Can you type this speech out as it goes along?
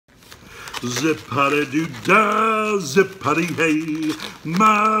Zip-a-dee-doo-dah, zip-a-dee-hey.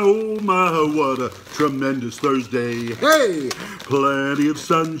 My, oh my, what a tremendous Thursday. Hey, plenty of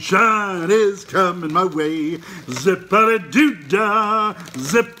sunshine is coming my way. Zip-a-dee-doo-dah,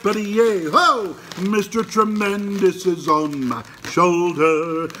 zip-a-dee-hey. Ho, Mr. Tremendous is on my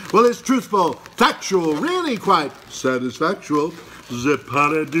shoulder. Well, it's truthful, factual, really quite satisfactual.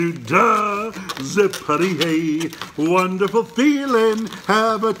 Zip-a-dee-doo-dah, zip-a-dee-hey. Wonderful feeling,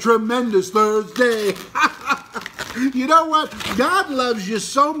 have a tremendous Thursday. You know what? God loves you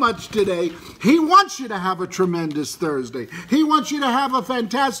so much today. He wants you to have a tremendous Thursday. He wants you to have a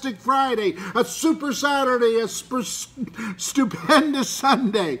fantastic Friday, a super Saturday, a stupendous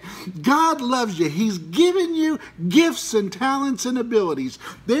Sunday. God loves you. He's given you gifts and talents and abilities.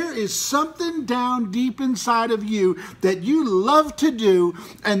 There is something down deep inside of you that you love to do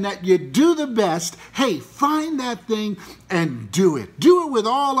and that you do the best. Hey, find that thing and do it. Do it with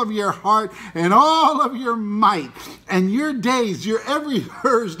all of your heart and all of your might. And your days, your every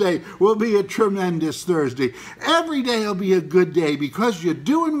Thursday will be a tremendous Thursday. Every day will be a good day because you're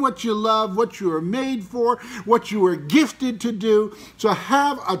doing what you love, what you were made for, what you were gifted to do. So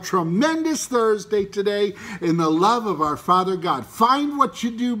have a tremendous Thursday today in the love of our Father God. Find what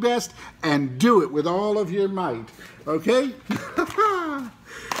you do best and do it with all of your might. Okay?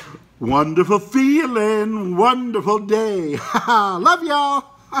 Wonderful feeling, wonderful day. Love y'all.